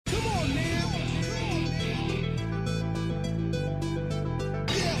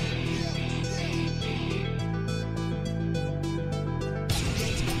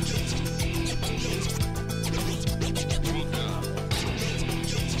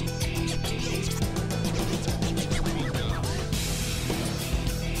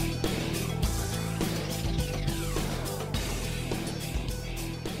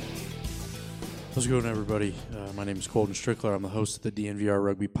How's it going, everybody? My name is Colton Strickler. I'm the host of the DNVR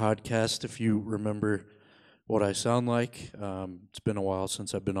Rugby Podcast. If you remember what I sound like, it's been a while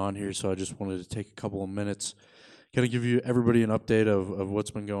since I've been on here, so I just wanted to take a couple of minutes, kind of give you everybody an update of what's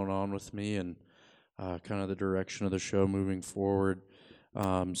been going on with me and kind of the direction of the show moving forward.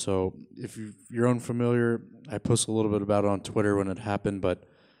 So if you're unfamiliar, I post a little bit about it on Twitter when it happened, but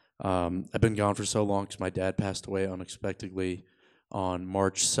I've been gone for so long because my dad passed away unexpectedly on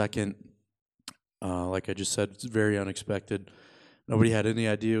March 2nd. Like I just said, it's very unexpected. Nobody had any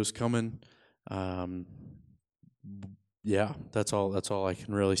idea it was coming. Yeah, that's all I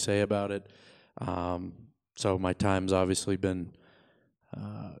can really say about it. So my time's obviously been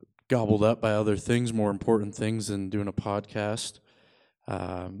gobbled up by other things, more important things than doing a podcast.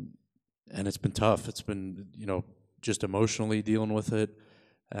 And it's been tough. It's been, just emotionally dealing with it,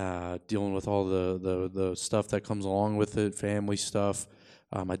 dealing with all the stuff that comes along with it, family stuff.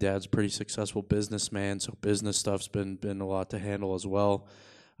 My dad's a pretty successful businessman, so business stuff's been a lot to handle as well.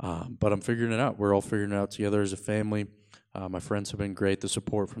 But I'm figuring it out. We're all figuring it out together as a family. My friends have been great. The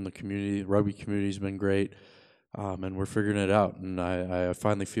support from the community, the rugby community's been great. And we're figuring it out. And I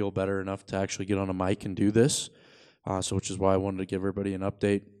finally feel better enough to actually get on a mic and do this. So which is why I wanted to give everybody an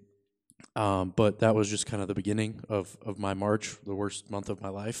update. But that was just kind of the beginning of my March, the worst month of my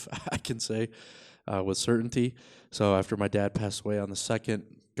life, I can say. With certainty. So after my dad passed away on the 2nd,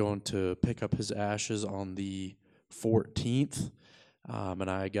 going to pick up his ashes on the 14th, and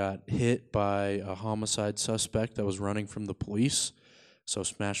I got hit by a homicide suspect that was running from the police, so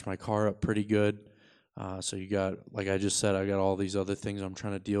smashed my car up pretty good. So you got, like I just said, I got all these other things I'm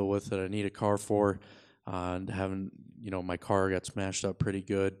trying to deal with that I need a car for, and having, my car got smashed up pretty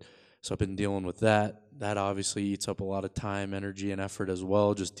good. So I've been dealing with that. That obviously eats up a lot of time, energy, and effort as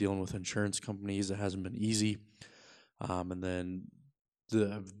well, just dealing with insurance companies. It hasn't been easy. And then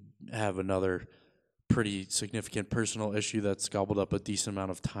have another pretty significant personal issue that's gobbled up a decent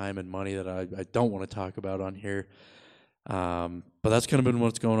amount of time and money that I don't want to talk about on here. But that's kind of been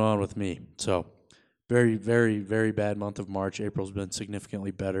what's going on with me. So very, very, very bad month of March. April's been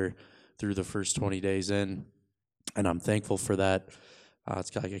significantly better through the first 20 days in, and I'm thankful for that.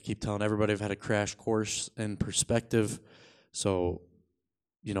 It's like I keep telling everybody, I've had a crash course in perspective. So,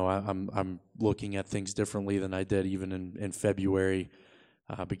 I'm looking at things differently than I did even in February,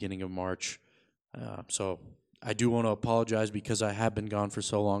 beginning of March. So I do want to apologize because I have been gone for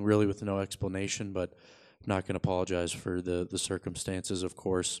so long, really with no explanation, but I'm not going to apologize for the circumstances, of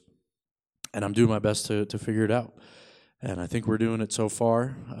course. And I'm doing my best to figure it out. And I think we're doing it so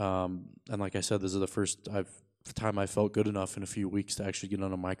far. And like I said, this is the first time I felt good enough in a few weeks to actually get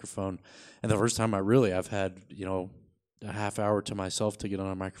on a microphone, and the first time I've had a half hour to myself to get on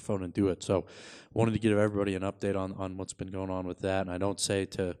a microphone and do it. So wanted to give everybody an update on what's been going on with that. And I don't say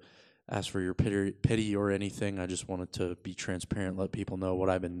to ask for your pity or anything. I just wanted to be transparent, let people know what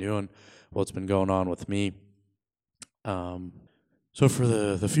I've been doing, what's been going on with me. So for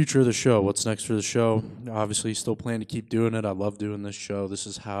the future of the show, what's next for the show? Obviously, still plan to keep doing it. I love doing this show. This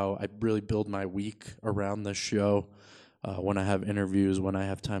is how I really build my week around this show. When I have interviews, when I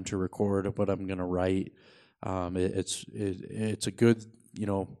have time to record what I'm going to write, it's a good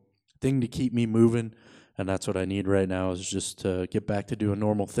thing to keep me moving, and that's what I need right now is just to get back to doing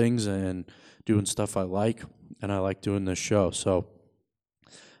normal things and doing stuff I like, and I like doing this show. So.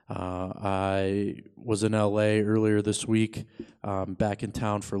 I was in LA earlier this week, back in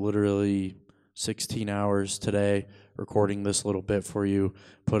town for literally 16 hours today, recording this little bit for you,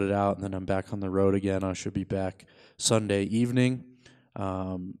 put it out, and then I'm back on the road again. I should be back Sunday evening,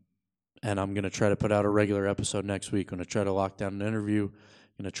 and I'm going to try to put out a regular episode next week. I'm going to try to lock down an interview.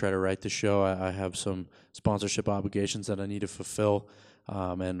 I'm going to try to write the show. I have some sponsorship obligations that I need to fulfill.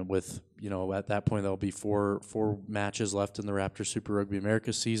 And with, at that point, there'll be four matches left in the Raptors Super Rugby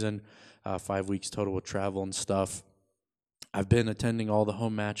America season, 5 weeks total with travel and stuff. I've been attending all the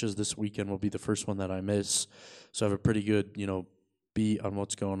home matches. This weekend will be the first one that I miss. So I have a pretty good, beat on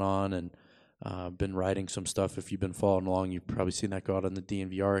what's going on, and been writing some stuff. If you've been following along, you've probably seen that go out on the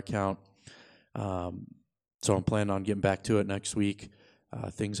DNVR account. So I'm planning on getting back to it next week.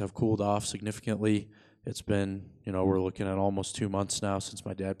 Things have cooled off significantly. It's been, we're looking at almost 2 months now since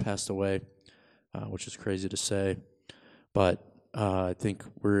my dad passed away, which is crazy to say. But I think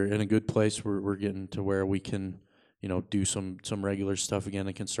we're in a good place. We're getting to where we can, do some regular stuff again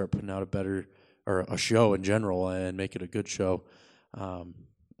and can start putting out a show in general and make it a good show.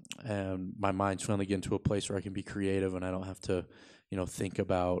 And my mind's finally getting to a place where I can be creative and I don't have to, think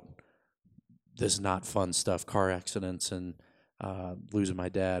about this not fun stuff, car accidents and losing my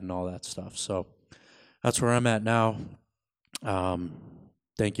dad and all that stuff. So that's where I'm at now.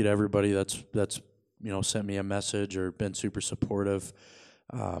 Thank you to everybody that's sent me a message or been super supportive.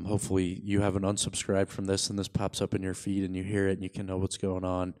 Hopefully you haven't unsubscribed from this and this pops up in your feed and you hear it and you can know what's going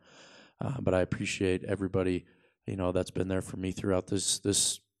on. But I appreciate everybody, that's been there for me throughout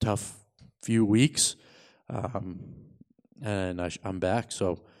this tough few weeks. And I'm back,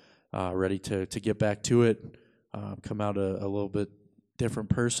 so ready to get back to it. Come out a little bit different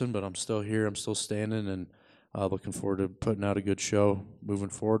person, but I'm still here. I'm still standing, and looking forward to putting out a good show moving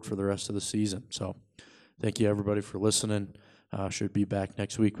forward for the rest of the season. So thank you, everybody, for listening. Should be back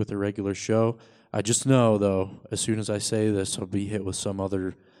next week with a regular show. I just know, though, as soon as I say this, I'll be hit with some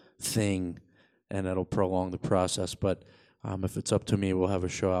other thing, and it'll prolong the process. But if it's up to me, we'll have a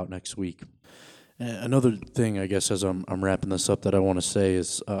show out next week. Another thing, I guess, as I'm wrapping this up, that I want to say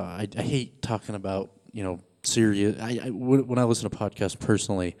is I hate talking about serious. When I listen to podcasts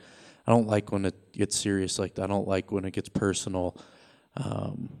personally, I don't like when it gets serious like that. I don't like when it gets personal.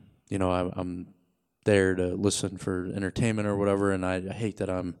 I'm there to listen for entertainment or whatever, and I hate that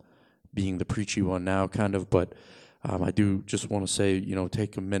I'm being the preachy one now, kind of. But I do just want to say,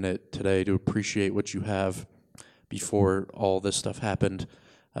 take a minute today to appreciate what you have. Before all this stuff happened,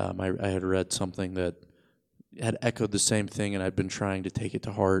 I had read something that had echoed the same thing, and I'd been trying to take it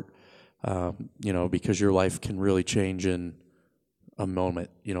to heart, because your life can really change in a moment,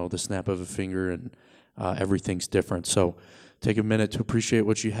 the snap of a finger, and everything's different. So take a minute to appreciate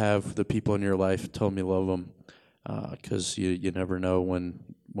what you have, the people in your life. Tell them you love them, because you never know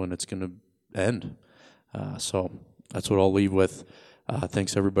when it's going to end. So that's what I'll leave with.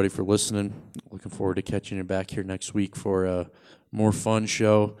 Thanks, everybody, for listening. Looking forward to catching you back here next week for a more fun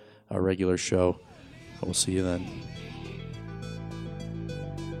show, a regular show. We'll see you then.